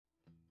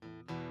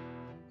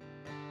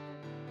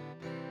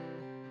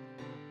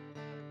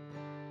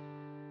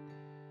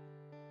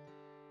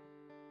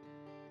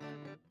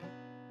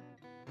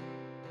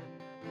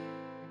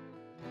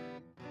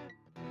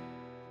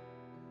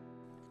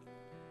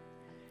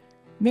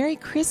Merry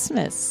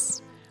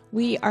Christmas.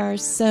 We are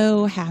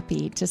so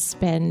happy to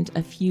spend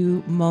a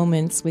few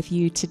moments with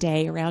you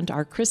today around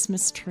our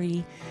Christmas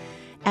tree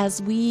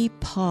as we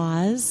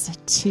pause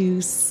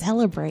to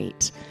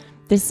celebrate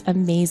this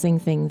amazing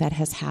thing that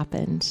has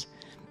happened,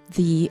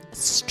 the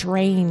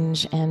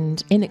strange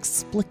and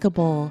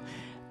inexplicable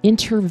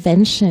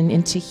intervention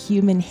into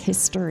human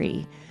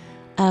history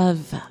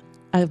of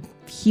a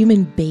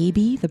human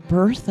baby, the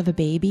birth of a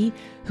baby,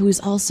 who is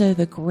also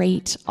the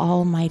great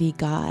almighty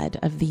God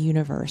of the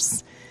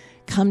universe,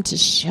 come to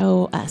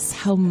show us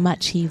how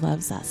much he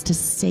loves us, to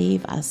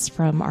save us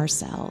from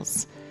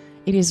ourselves.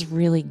 It is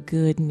really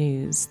good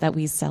news that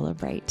we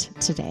celebrate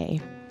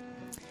today.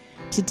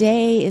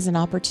 Today is an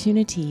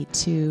opportunity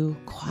to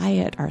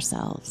quiet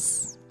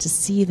ourselves, to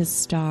see the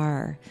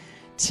star,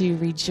 to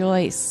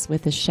rejoice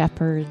with the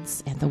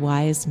shepherds and the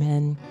wise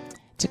men,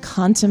 to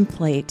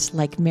contemplate,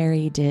 like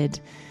Mary did,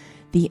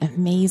 the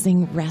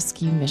amazing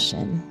rescue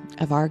mission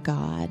of our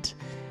God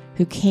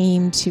who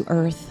came to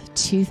earth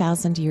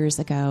 2,000 years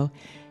ago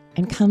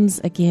and comes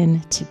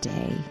again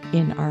today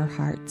in our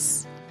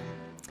hearts.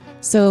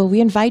 So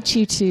we invite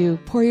you to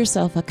pour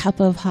yourself a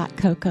cup of hot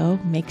cocoa,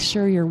 make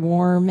sure you're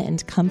warm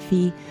and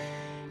comfy,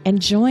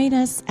 and join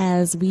us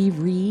as we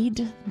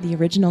read the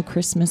original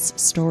Christmas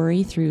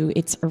story through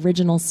its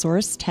original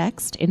source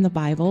text in the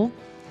Bible,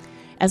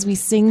 as we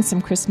sing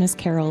some Christmas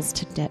carols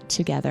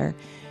together,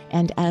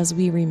 and as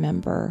we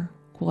remember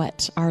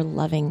what our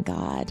loving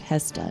God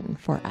has done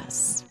for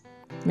us.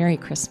 Merry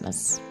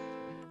Christmas.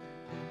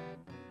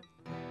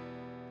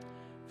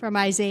 From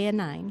Isaiah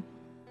 9,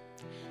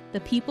 the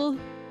people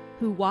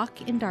who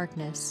walk in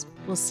darkness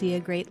will see a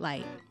great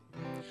light.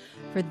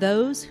 For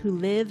those who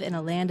live in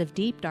a land of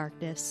deep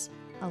darkness,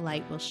 a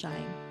light will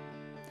shine.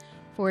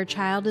 For a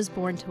child is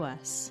born to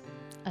us,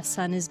 a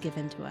son is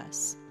given to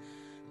us.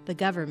 The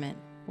government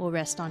will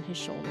rest on his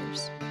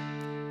shoulders,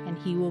 and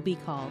he will be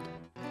called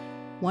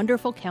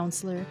Wonderful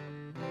Counselor,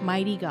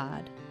 Mighty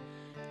God,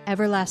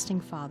 Everlasting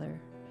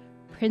Father,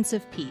 Prince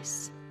of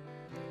Peace.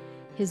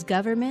 His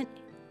government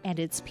and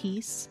its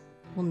peace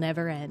will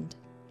never end.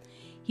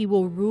 He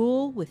will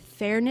rule with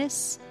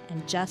fairness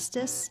and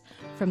justice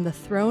from the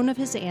throne of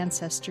his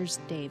ancestors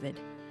David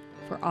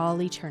for all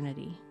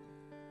eternity.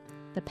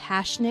 The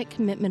passionate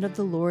commitment of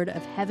the Lord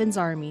of heaven's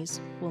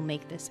armies will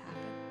make this happen.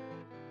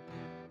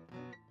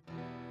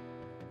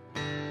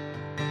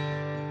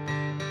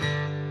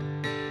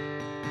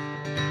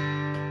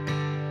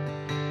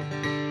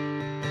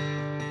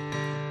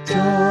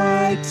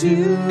 Joy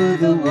to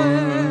the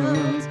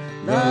world,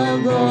 the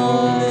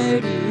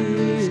Lord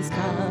is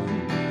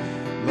come.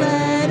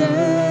 Let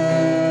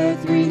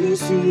earth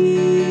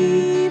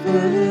receive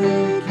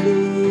her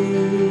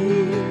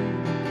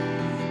King.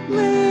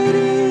 Let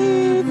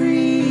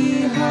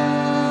every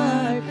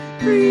heart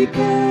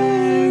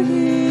prepare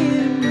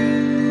him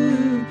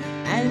room,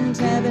 and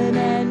heaven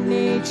and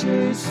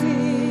nature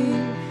sing,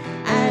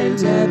 and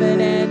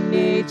heaven and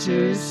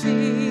nature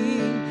sing,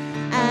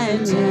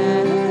 and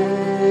heaven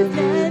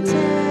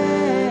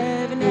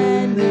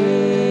and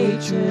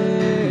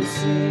nature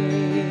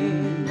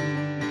sing.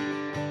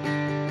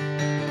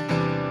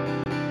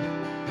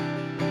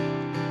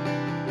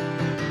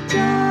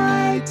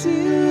 Joy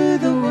to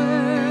the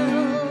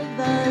world,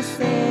 the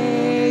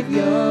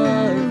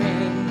Savior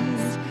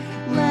reigns.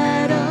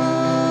 Let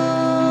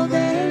all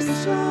their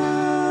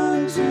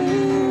songs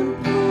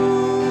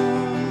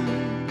implore.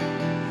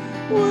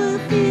 What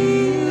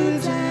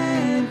fields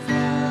and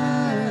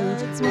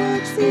floods,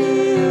 what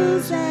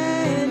fields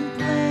and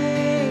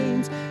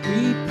plains,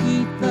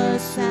 repeat the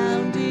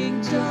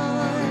sounding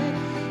joy,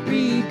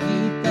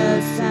 repeat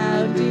the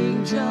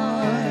sounding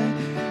joy,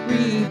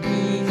 repeat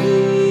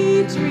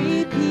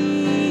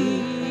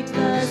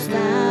the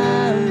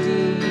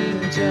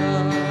sounding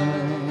joy.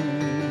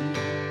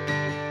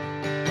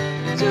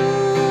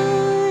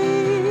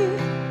 Joy,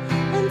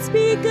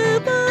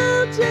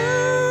 unspeakable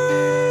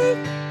joy,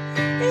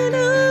 an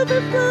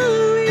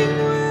overflowing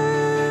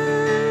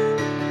well,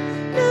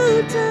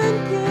 no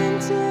tongue can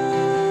tell.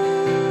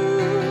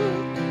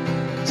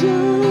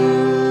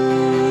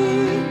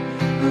 Joy,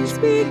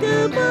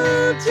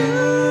 unspeakable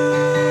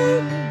joy,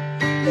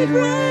 it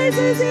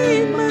rises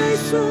in my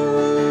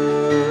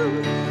soul,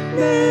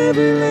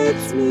 never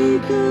lets me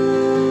go.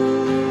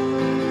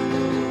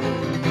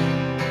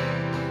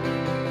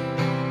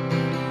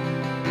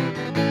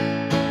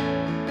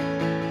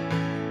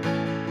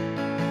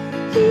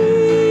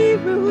 He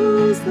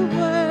rules the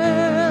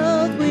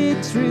world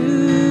with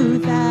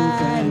truth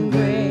and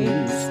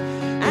grace,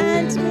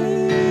 and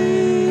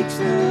makes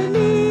the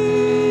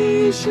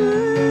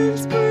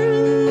nations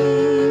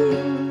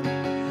prove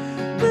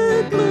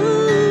the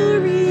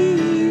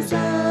glories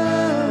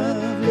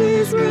of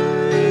his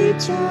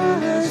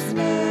righteousness,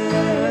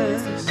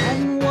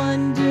 and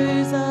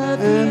wonders of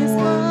his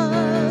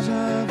love,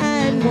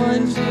 and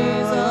wonders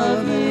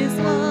of his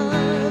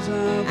love,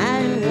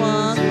 and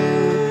wonders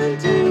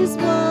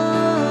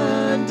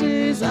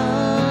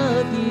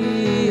of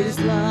his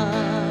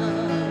love.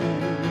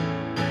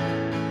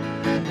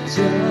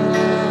 Joy,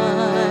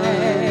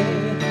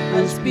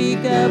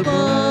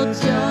 unspeakable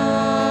joy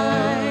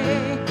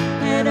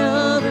and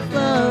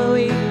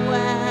overflowing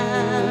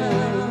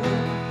well,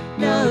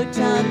 no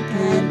tongue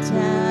can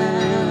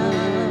tell.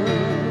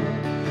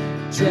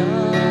 Joy,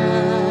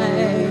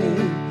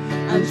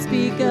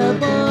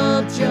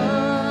 unspeakable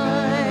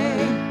joy,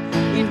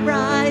 it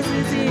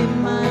rises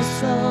in my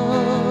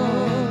soul,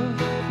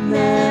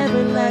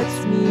 never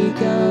lets me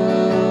go.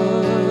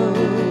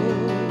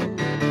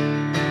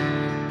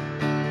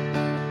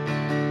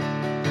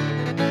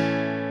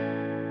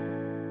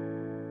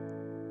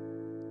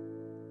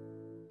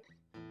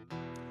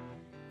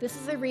 This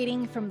is a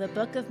reading from the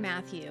book of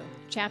Matthew,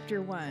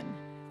 chapter 1,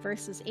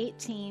 verses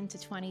 18 to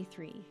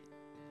 23.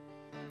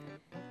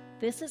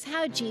 This is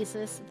how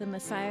Jesus, the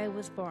Messiah,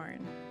 was born.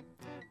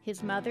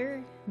 His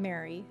mother,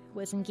 Mary,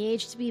 was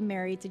engaged to be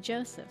married to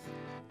Joseph.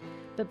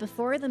 But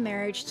before the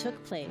marriage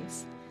took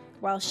place,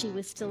 while she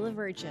was still a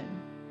virgin,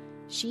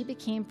 she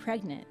became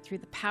pregnant through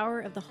the power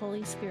of the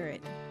Holy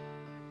Spirit.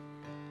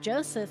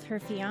 Joseph, her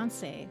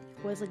fiancé,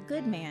 was a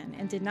good man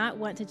and did not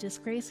want to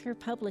disgrace her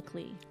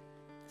publicly,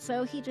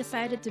 so he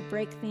decided to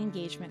break the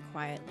engagement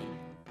quietly.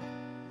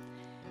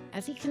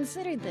 As he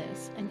considered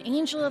this, an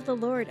angel of the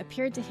Lord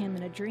appeared to him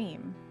in a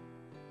dream.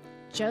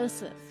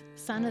 "Joseph,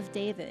 son of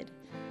David,"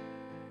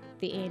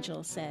 the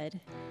angel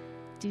said,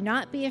 "do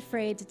not be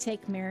afraid to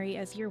take Mary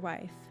as your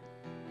wife,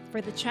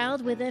 for the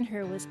child within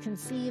her was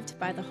conceived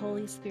by the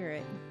Holy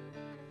Spirit.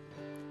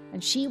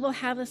 And she will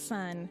have a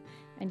son,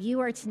 and you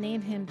are to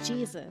name him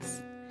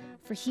Jesus,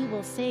 for he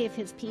will save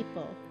his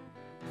people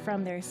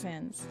from their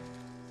sins."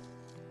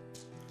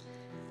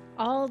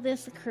 All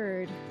this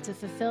occurred to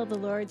fulfill the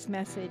Lord's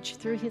message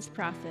through his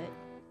prophet.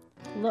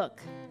 "Look,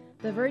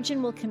 the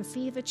virgin will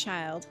conceive a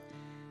child.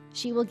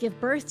 She will give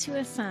birth to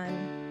a son,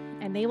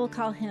 and they will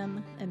call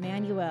him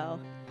Emmanuel,"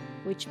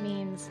 which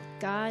means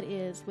God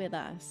is with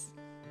us.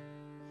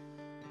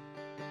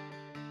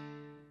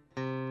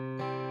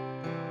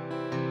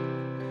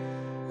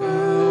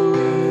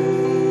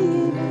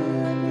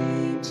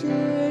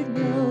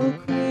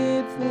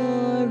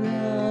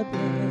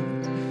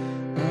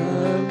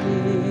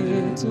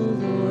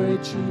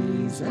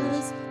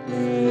 Jesus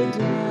laid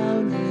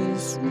down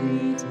his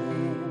sweet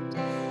head.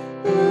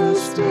 The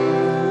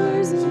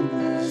stars in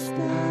the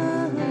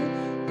sky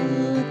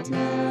looked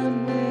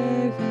down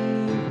where he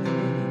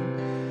lay.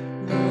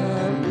 The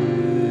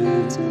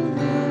little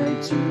Lord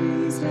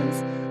Jesus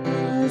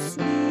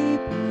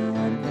asleep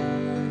on the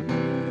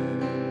hill.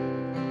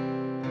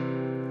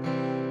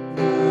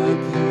 The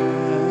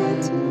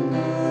cattle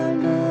are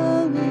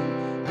lowing,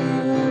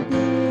 the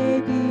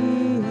baby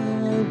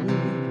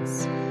awakes.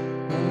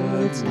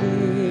 But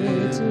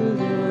little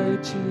Lord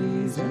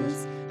Jesus,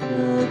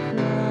 the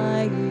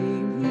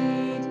crying he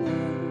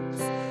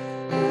takes.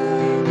 I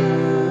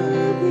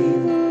love thee,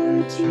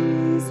 Lord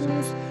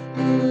Jesus,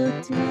 look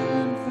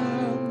down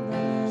from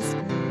the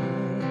sky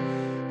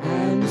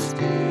and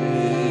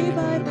stay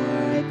by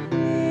my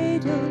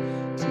cradle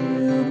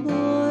till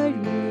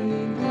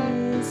morning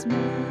is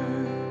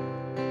mine.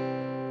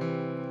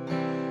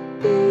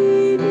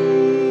 Be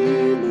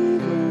near me,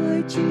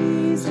 Lord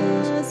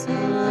Jesus, I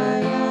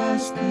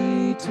ask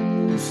thee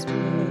to stay.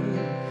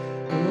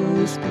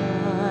 Close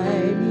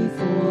by me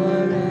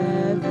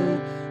forever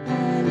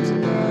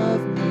and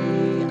love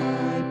me,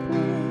 I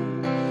pray.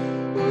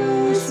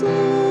 Bless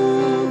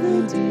all the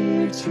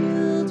dear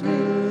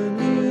children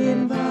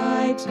in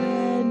thy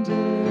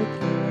tender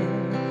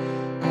care,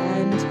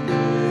 and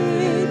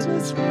fit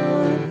us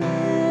for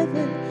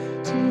heaven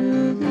to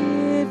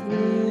live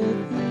with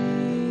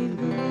thee,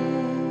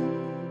 Lord.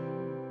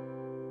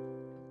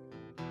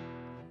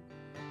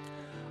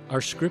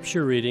 Our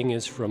scripture reading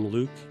is from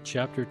Luke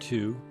chapter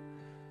 2,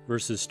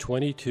 verses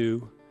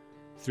 22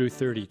 through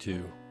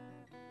 32.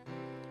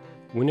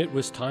 When it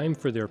was time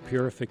for their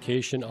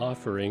purification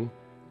offering,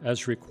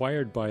 as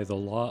required by the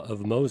law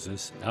of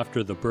Moses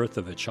after the birth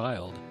of a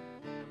child,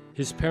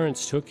 his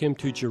parents took him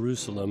to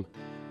Jerusalem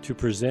to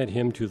present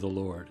him to the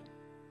Lord.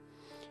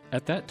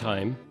 At that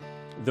time,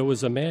 there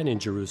was a man in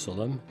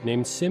Jerusalem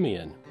named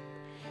Simeon.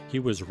 He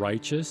was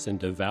righteous and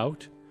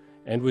devout,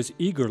 and was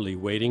eagerly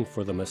waiting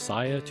for the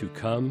Messiah to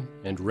come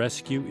and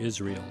rescue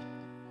Israel.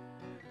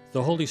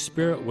 The Holy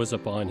Spirit was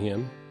upon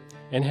him,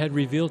 and had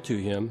revealed to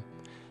him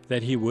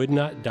that he would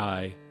not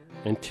die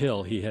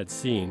until he had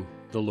seen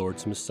the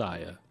Lord's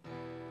Messiah.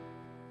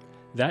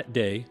 That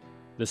day,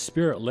 the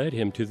Spirit led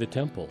him to the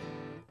temple.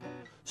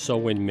 So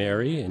when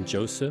Mary and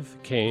Joseph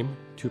came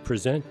to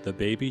present the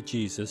baby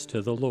Jesus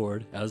to the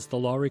Lord as the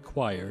law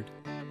required,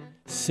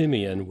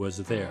 Simeon was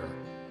there.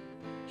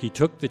 He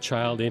took the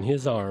child in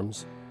his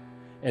arms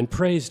and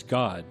praised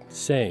God,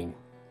 saying,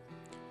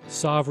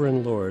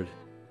 "Sovereign Lord,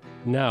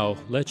 now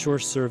let your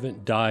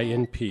servant die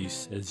in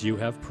peace as you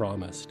have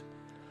promised.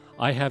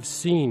 I have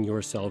seen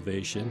your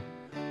salvation,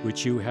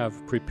 which you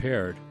have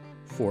prepared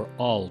for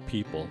all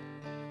people.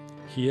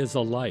 He is a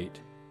light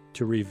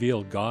to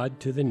reveal God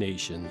to the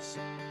nations,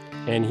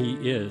 and he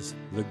is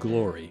the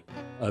glory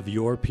of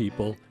your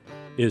people,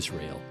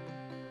 Israel."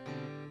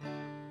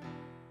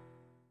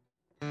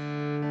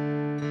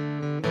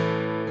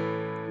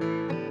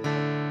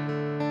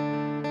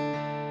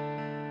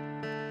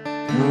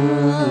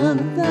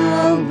 Come,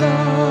 thou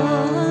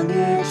long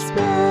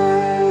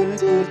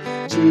expected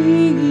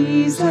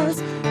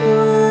Jesus,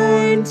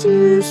 born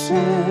to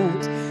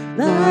set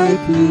thy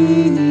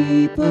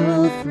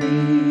people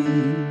free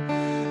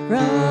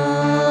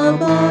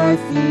from our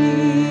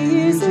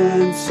fears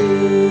and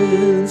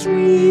sins.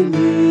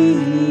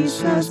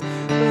 Release us,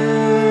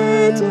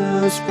 let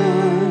us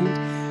find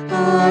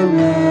our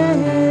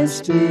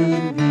rest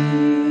in thee.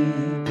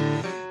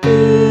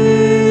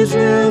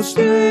 Israel's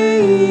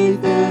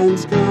strength and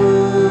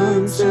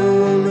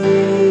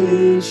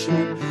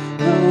consolation,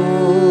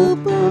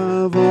 hope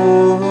of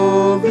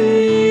all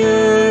the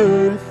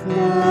earth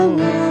thou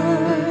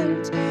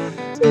art,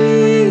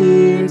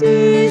 dear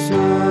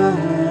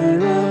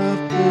desire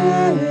of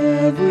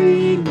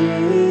every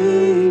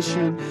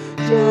nation,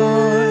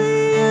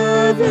 joy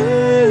of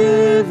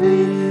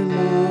every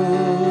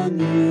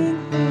longing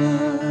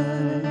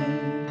heart.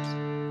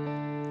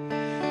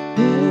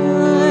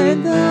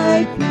 Born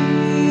thy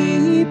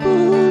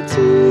people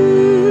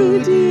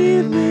to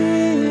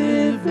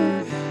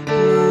deliver,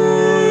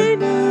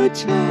 born a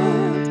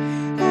child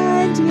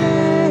and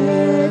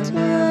yet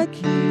a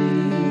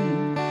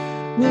king,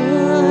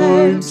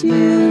 born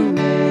to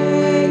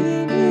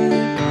reign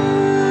with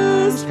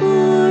us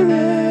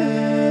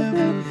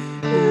forever.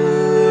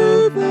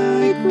 Now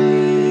thy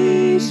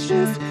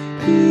gracious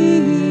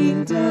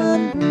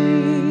kingdom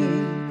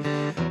bring,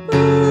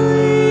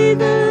 by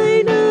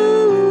thine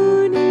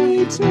own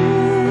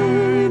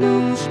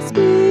eternal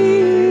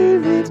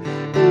Spirit,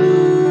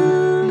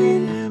 rule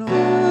in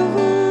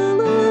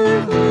all our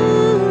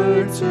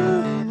hearts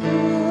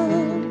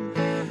alone.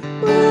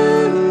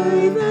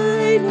 By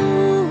thine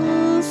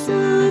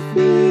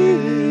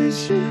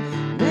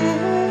all-sufficient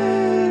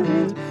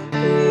merit,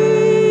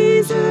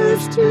 raise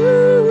us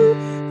to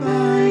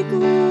thy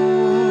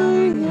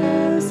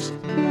glorious throne.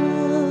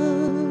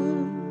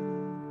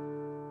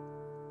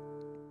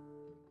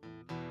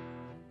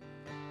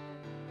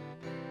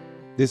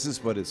 This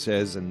is what it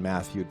says in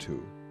Matthew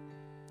 2.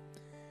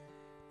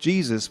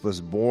 Jesus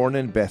was born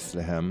in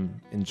Bethlehem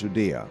in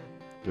Judea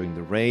during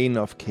the reign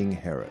of King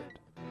Herod.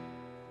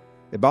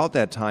 About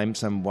that time,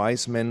 some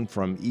wise men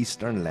from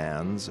eastern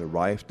lands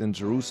arrived in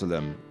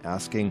Jerusalem,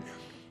 asking,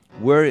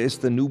 "Where is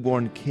the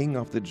newborn King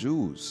of the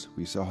Jews?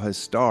 We saw his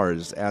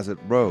stars as it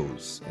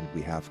rose, and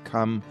we have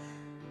come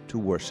to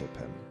worship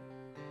him."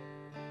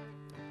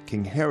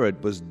 King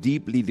Herod was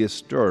deeply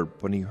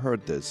disturbed when he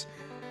heard this,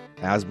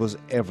 as was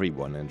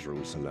everyone in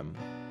Jerusalem.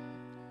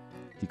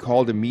 He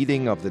called a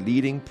meeting of the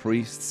leading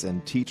priests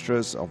and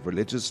teachers of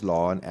religious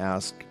law and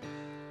asked,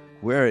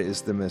 "Where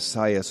is the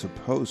Messiah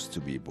supposed to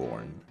be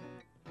born?"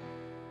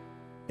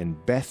 "In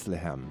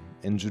Bethlehem,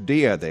 in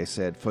Judea," they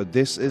said, "for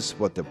this is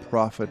what the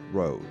prophet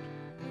wrote.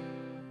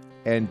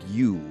 And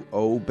you,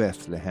 O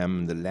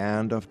Bethlehem, the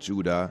land of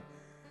Judah,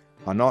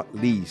 are not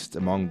least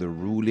among the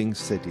ruling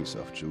cities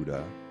of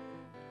Judah.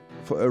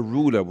 For a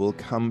ruler will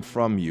come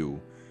from you,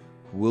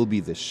 who will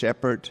be the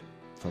shepherd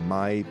for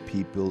my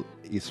people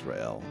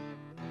Israel."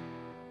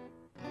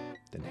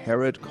 Then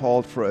Herod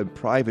called for a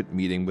private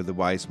meeting with the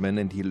wise men,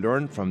 and he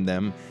learned from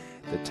them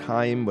the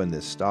time when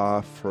the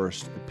star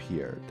first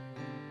appeared.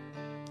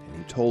 And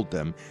he told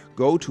them,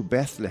 "Go to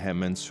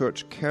Bethlehem and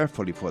search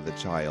carefully for the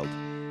child,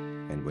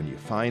 and when you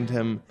find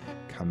him,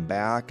 come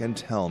back and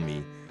tell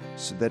me,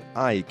 so that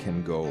I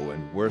can go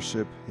and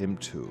worship him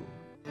too."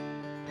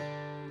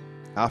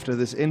 After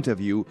this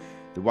interview,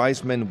 the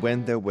wise men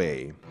went their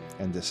way,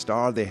 and the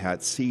star they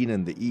had seen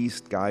in the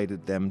east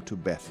guided them to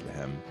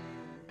Bethlehem.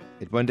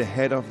 It went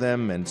ahead of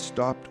them and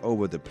stopped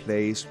over the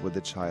place where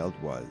the child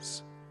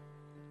was.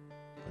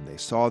 When they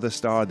saw the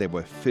star, they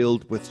were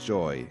filled with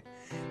joy.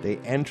 They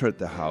entered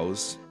the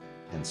house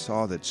and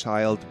saw the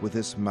child with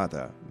his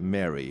mother,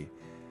 Mary,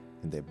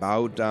 and they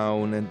bowed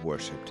down and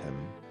worshipped him.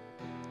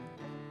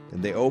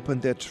 Then they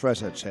opened their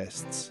treasure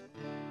chests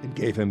and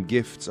gave him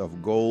gifts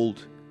of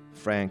gold,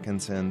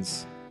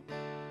 frankincense,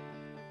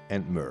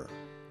 and myrrh.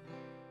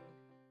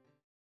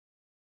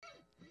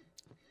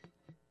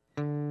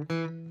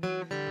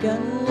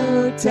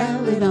 Go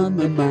tell it on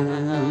the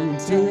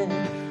mountain,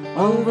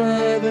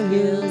 over the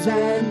hills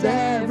and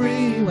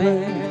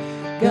everywhere.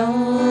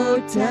 Go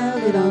tell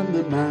it on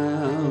the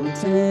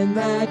mountain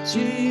that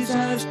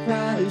Jesus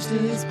Christ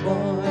is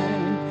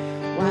born.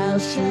 While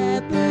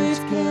shepherds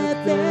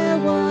kept their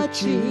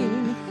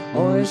watching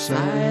o'er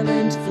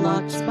silent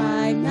flocks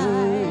by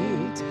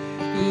night,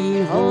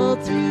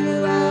 behold,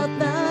 throughout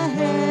the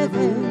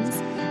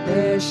heavens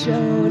there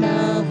shone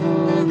a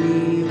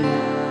holy light.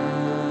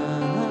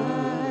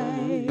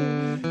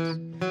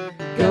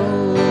 Go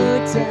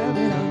tell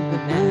it on the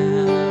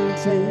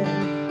mountain,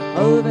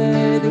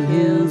 over the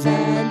hills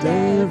and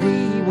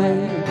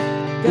everywhere.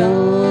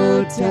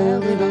 Go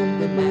tell it on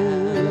the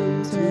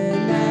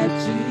mountain that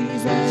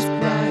Jesus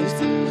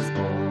Christ is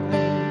born.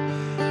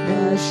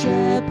 The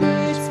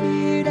shepherds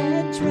feared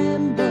and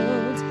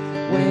trembled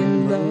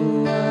when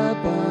low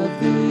above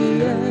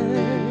the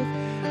earth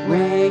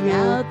rang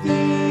out the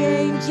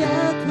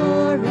angel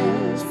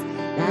chorus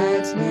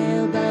that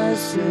hailed the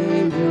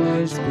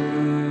Savior's birth.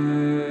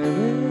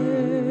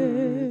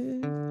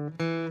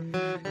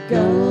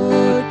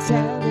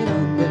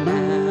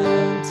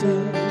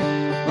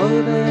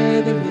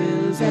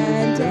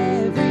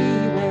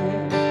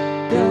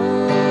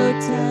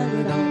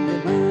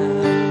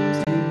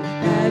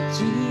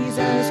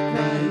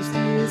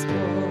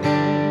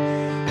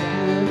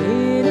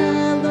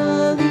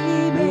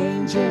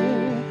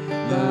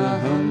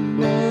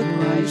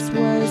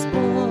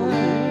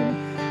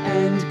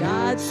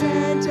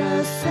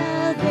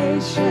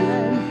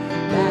 celebration,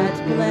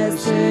 that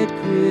blessed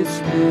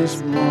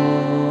Christmas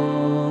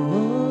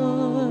morn.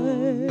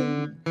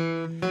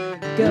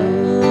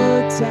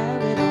 Go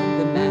tell it on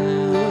the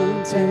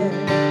mountain,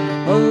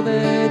 over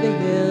the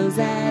hills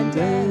and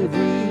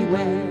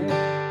everywhere.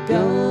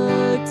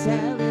 Go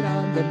tell it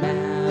on the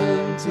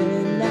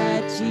mountain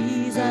that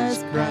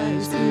Jesus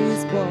Christ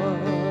is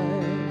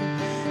born.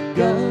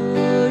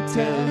 Go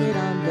tell it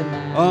on the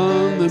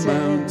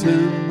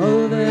mountain,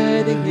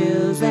 over the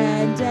hills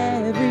and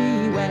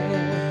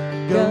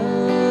everywhere.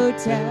 Go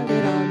tell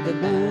it on the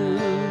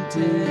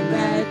mountain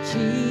that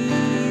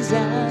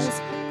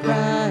Jesus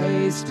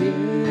Christ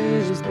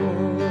is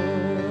born.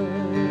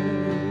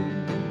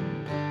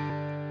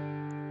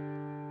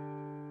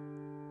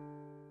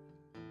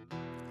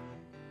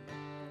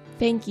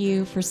 Thank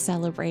you for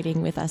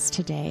celebrating with us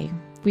today.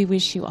 We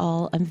wish you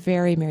all a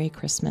very Merry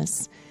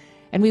Christmas.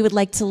 And we would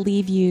like to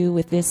leave you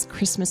with this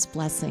Christmas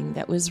blessing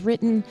that was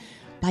written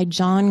by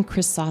John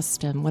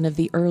Chrysostom, one of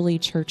the early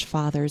church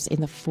fathers in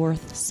the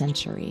 4th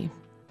century.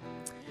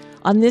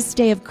 On this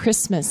day of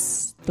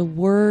Christmas, the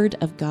Word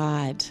of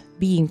God,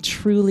 being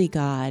truly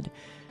God,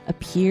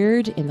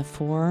 appeared in the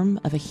form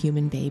of a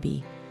human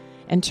baby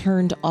and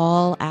turned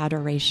all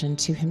adoration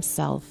to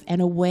himself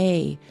and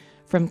away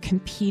from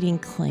competing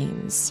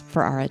claims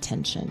for our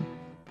attention.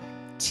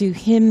 To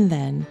him,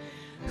 then,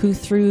 who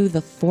through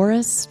the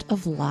forest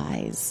of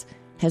lies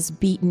has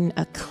beaten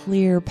a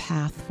clear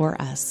path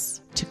for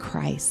us to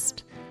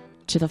Christ,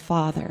 to the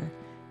Father,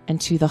 and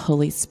to the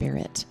Holy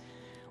Spirit,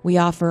 we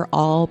offer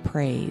all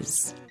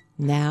praise,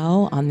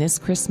 now on this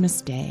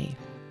Christmas day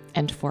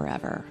and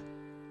forever.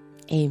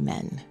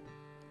 Amen.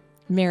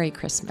 Merry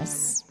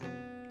Christmas.